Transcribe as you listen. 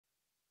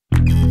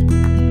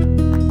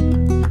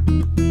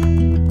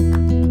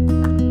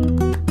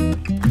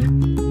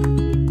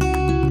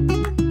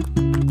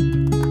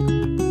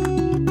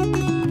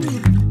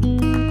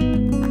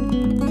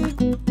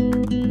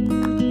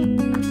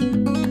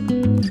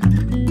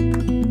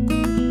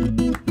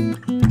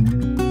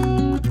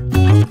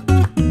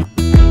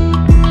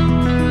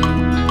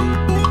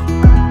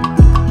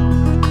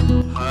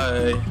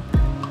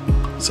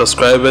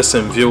subscribers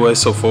and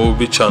viewers of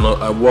OWUUBII channel.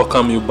 I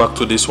welcome you back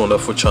to this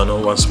wonderful channel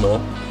once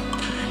more.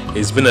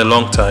 It's been a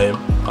long time.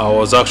 I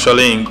was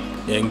actually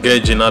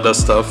engaged in other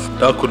stuff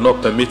that could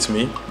not permit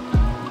me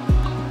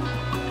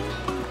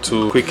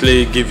to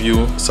quickly give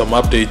you some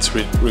updates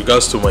with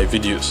regards to my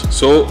videos.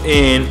 So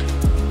in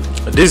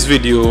this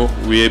video,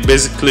 we are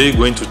basically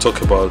going to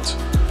talk about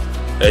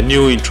a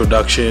new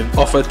introduction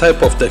of a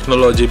type of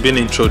technology being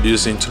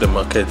introduced into the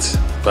market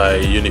by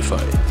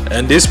Unifi,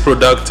 and this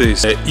product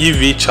is an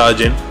EV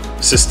charging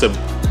system,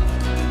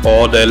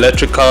 or the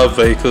electrical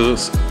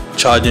vehicles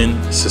charging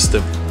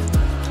system,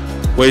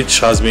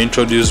 which has been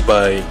introduced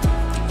by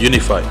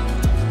Unifi.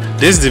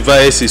 This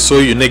device is so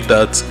unique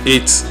that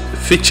it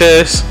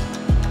features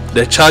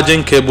the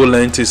charging cable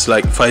length is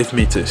like 5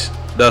 meters,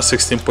 that's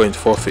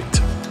 16.4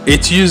 feet.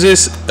 It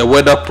uses a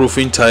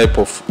weatherproofing type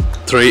of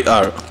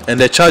 3R, and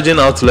the charging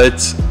outlet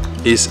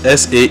is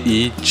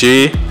SAE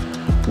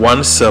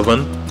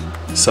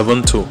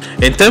J1772.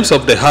 In terms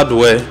of the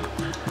hardware,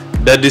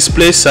 the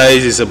display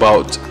size is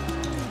about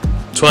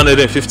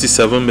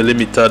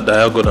 257mm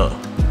diagonal.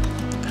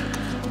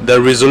 The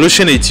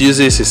resolution it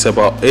uses is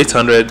about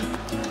 800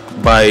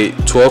 by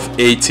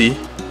 1280.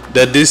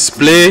 The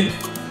display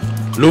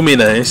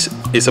luminance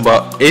is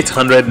about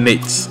 800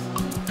 nits,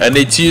 and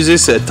it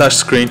uses a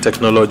touchscreen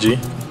technology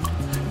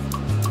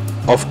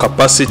of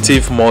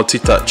capacitive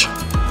multi-touch.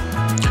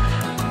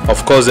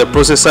 Of course, the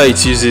processor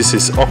it uses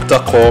is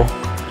octa-core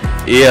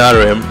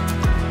ARM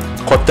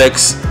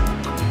Cortex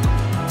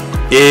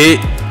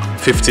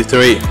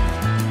A53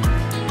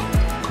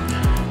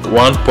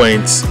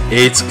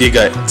 1.8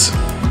 GHz.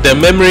 The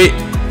memory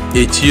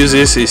it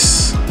uses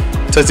is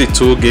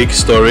 32 gig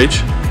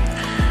storage,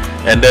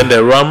 and then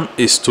the RAM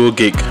is 2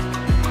 gig.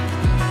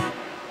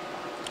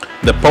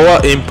 The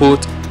power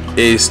input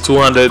is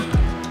 200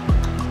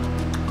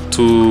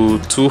 to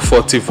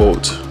 240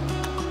 volt,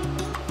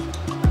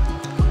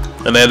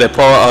 and then the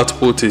power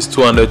output is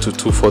 200 to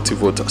 240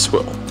 volt as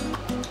well.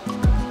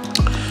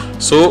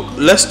 So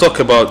let's talk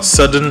about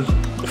certain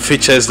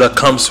features that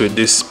comes with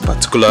this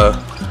particular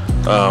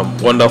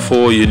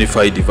wonderful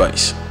Unifi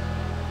device.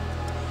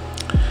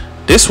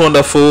 This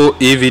wonderful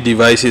EV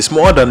device is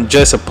more than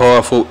just a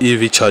powerful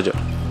EV charger.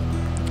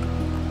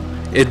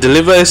 It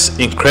delivers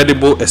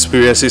incredible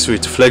experiences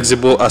with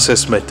flexible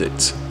access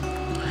methods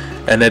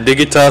and a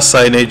digital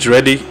signage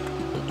ready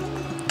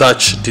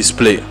touch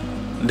display.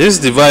 This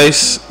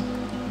device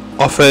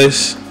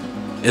offers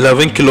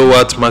 11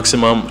 kilowatt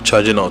maximum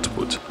charging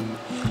output.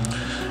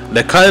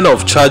 The kind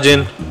of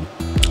charging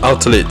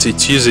outlet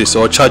it uses,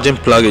 or charging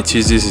plug it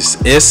uses, is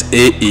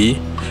SAE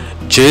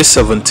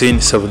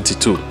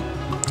J1772.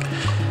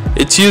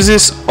 It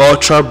uses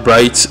ultra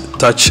bright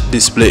touch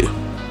display.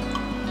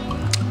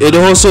 It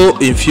also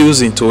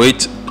infused into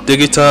it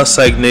digital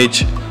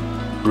signage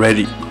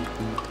ready.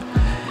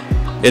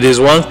 It is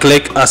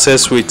one-click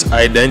access with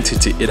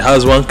identity. It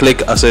has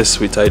one-click access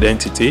with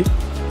identity.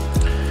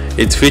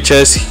 It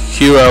features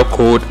QR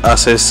code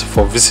access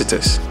for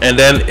visitors, and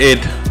then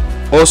it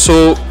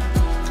also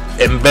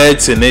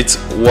embeds in it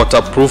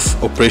waterproof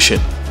operation.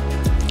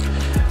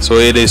 So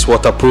it is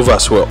waterproof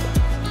as well.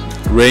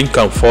 Rain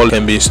can fall,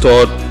 can be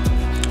installed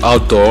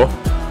outdoor.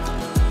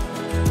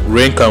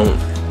 Rain can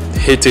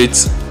hit it,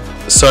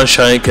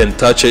 sunshine can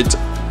touch it,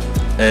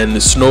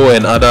 and snow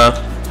and other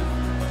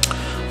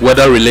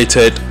weather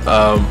related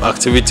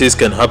activities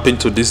can happen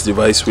to this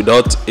device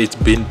without it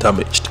being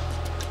damaged.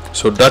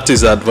 So that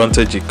is the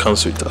advantage it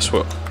comes with as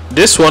well.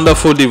 This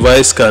wonderful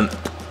device can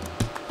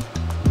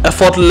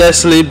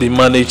effortlessly be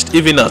managed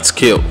even at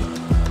scale,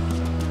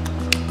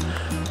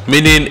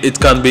 meaning it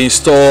can be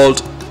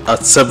installed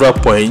at several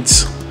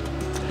points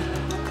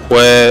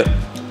where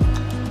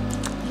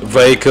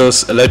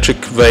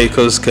electric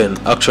vehicles can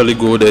actually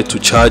go there to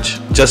charge,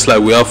 just like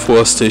we have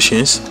fuel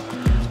stations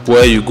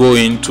where you go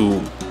in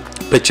to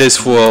purchase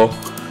fuel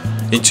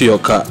into your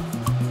car.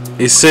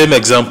 It's same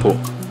example,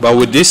 but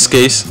with this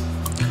case,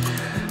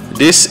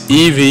 this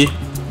EV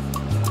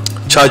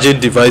charging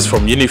device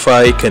from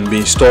Unifi can be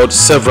installed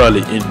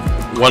severally in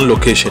one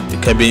location. It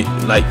can be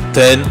like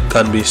 10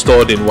 can be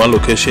installed in one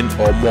location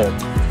or more.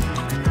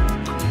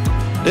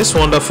 This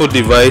wonderful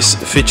device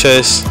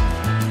features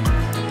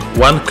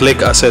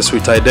one-click access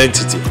with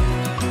identity.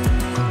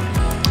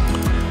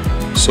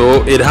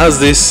 So it has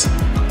this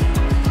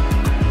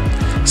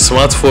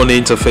smartphone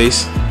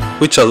interface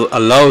which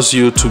allows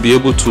you to be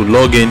able to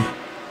log in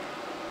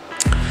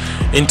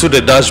into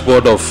the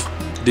dashboard of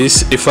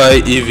this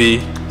Unifi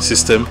EV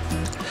system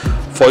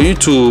for you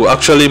to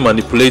actually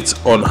manipulate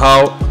on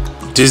how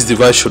this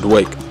device should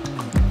work.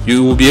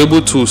 You will be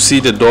able to see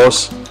the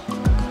doors,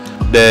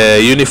 the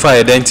Unifi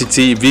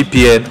identity,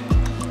 VPN,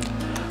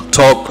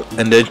 talk,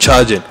 and then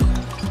charging.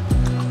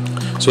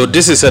 So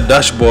this is a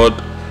dashboard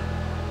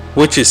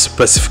which is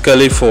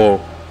specifically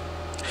for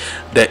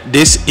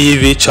this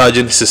EV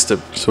charging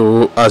system.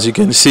 So as you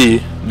can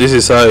see, this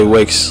is how it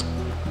works.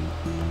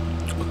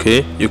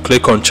 Okay, you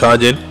click on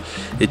charging,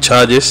 it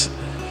charges.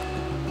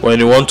 When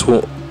you want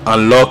to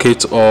unlock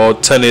it or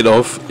turn it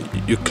off,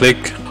 you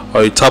click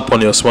or you tap on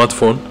your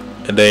smartphone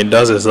and then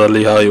that's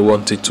exactly how you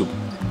want it to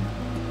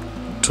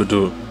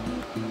do.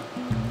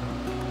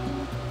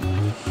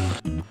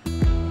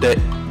 The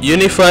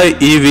Unifi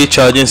EV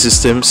charging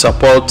system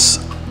supports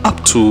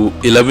up to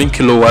 11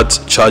 kilowatt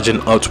charging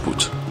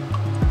output,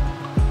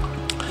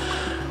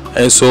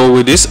 and so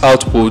with this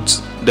output,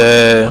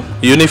 the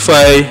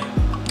Unifi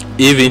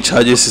EV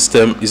charging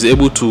system is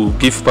able to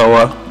give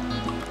power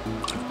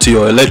to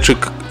your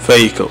electric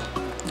vehicle,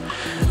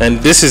 and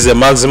this is the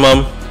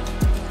maximum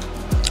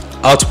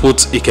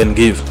output it can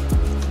give.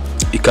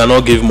 It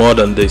cannot give more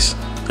than this,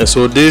 and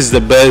so this is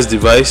the best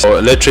device for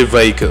electric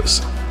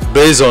vehicles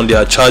based on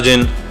their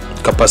charging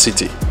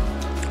capacity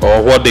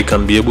or what they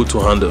can be able to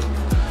handle.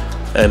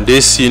 And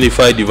this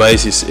Unifi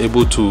device is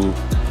able to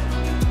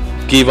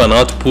give an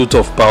output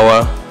of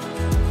power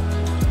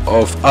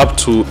of up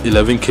to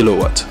 11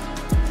 kilowatt.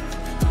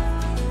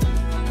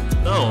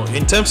 Now,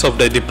 in terms of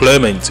the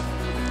deployment,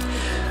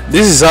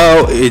 this is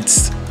how it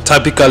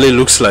typically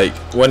looks like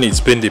when it's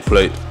been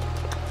deployed.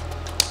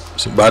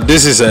 But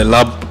this is a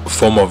lab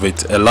form of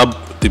it, a lab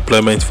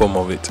deployment form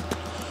of it.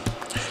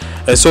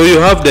 And so you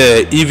have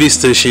the EV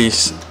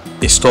stations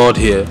installed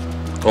here,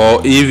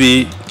 or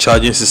EV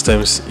charging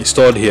systems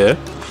installed here,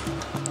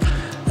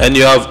 and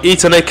you have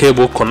Ethernet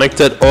cable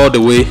connected all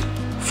the way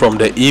from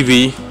the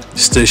EV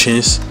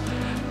stations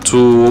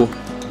to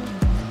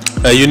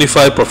a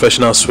Unifi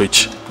professional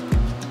switch,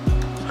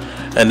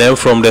 and then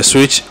from the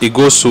switch it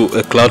goes to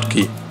a cloud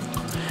key,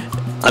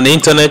 and the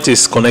internet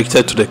is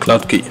connected to the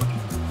cloud key,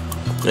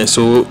 and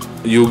so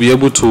you'll be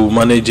able to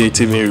manage it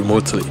even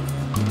remotely,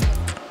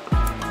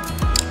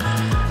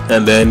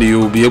 and then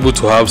you'll be able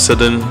to have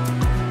certain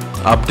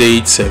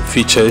updates and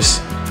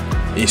features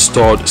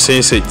installed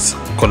since it's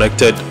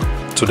connected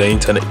to the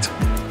internet.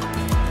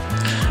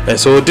 And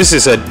so this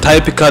is a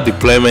typical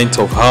deployment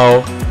of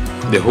how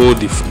the whole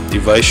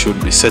device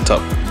should be set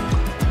up.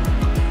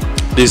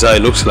 This is how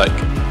it looks like.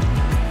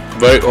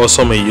 Very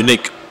awesome and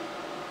unique.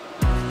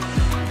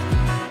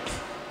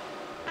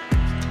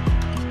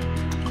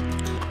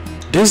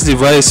 This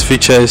device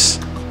features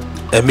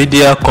a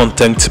media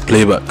content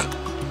playback.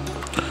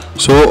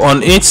 So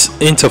on its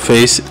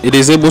interface, it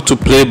is able to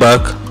play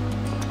back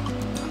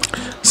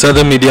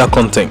certain media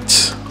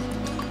content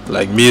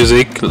like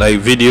music, like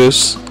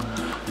videos,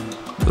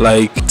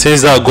 like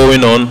things that are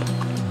going on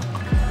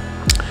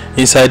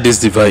inside this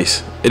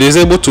device. It is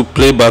able to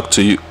play back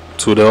to you,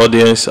 to the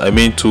audience, I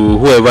mean to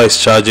whoever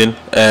is charging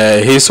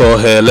his or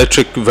her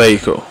electric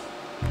vehicle.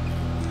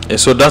 And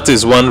so that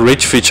is one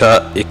rich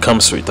feature it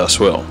comes with as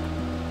well.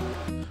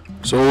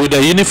 So with the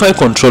Unifi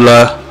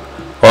controller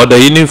or the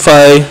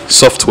Unifi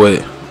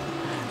software,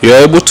 you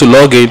are able to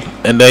log in,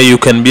 and then you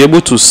can be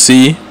able to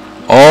see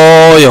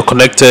all your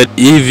connected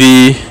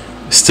EV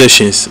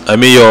stations, I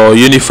mean your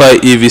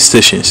Unifi EV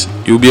stations.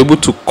 You'll be able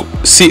to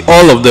see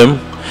all of them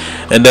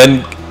and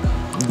then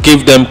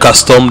give them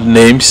custom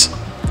names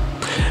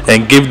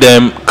and give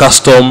them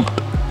custom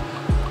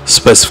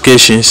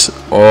specifications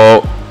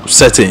or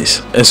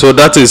settings. And so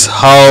that is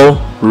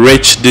how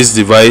rich this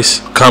device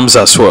comes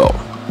as well.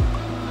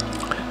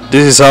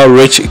 This is how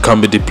rich it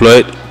can be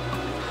deployed,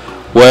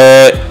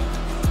 where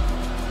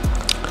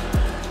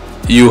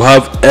you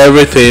have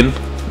everything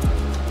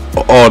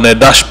on a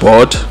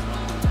dashboard.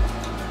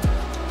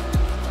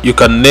 You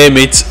can name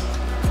it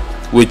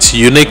with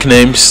unique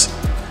names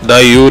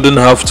that you wouldn't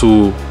have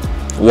to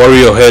worry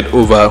your head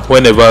over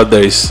whenever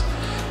there is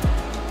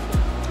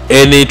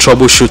any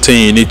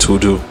troubleshooting you need to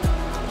do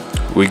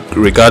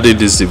regarding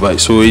this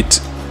device. So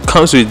it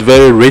comes with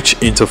very rich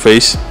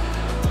interface,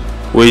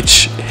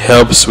 which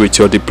helps with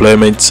your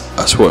deployment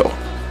as well.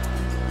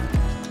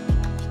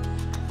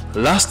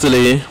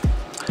 Lastly,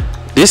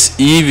 this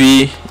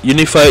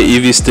Unifi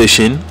EV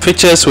station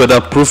features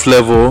weatherproof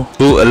level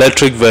 2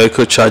 electric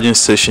vehicle charging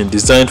station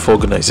designed for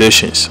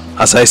organizations.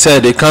 As I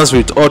said, it comes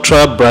with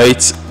ultra bright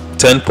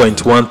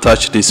 10.1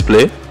 touch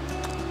display,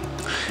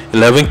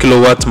 11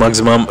 kilowatt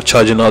maximum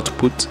charging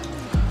output.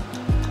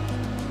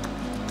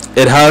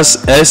 It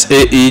has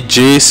SAE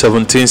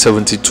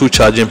J1772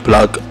 charging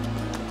plug.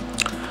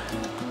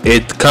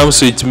 It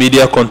comes with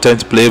media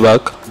content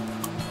playback.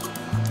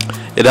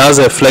 It has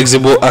a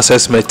flexible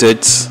access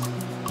methods.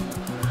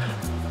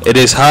 It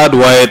is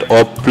hardwired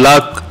or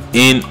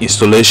plug-in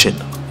installation,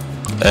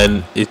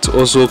 and it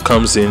also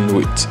comes in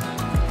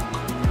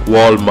with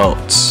wall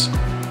mounts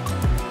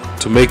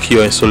to make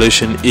your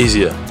installation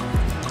easier.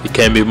 It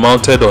can be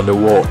mounted on the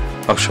wall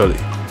actually.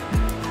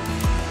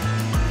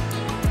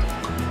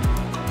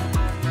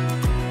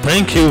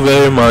 Thank you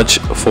very much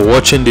for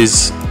watching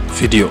this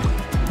video.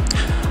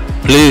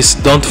 Please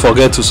don't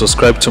forget to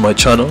subscribe to my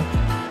channel,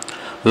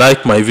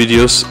 like my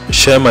videos,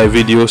 share my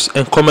videos,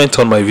 and comment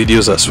on my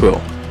videos as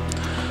well,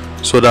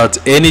 so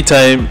that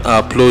anytime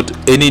I upload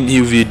any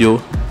new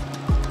video,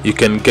 you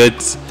can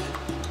get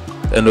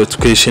a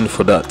notification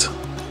for that.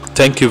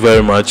 Thank you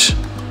very much,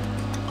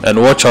 and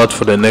watch out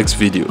for the next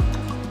video.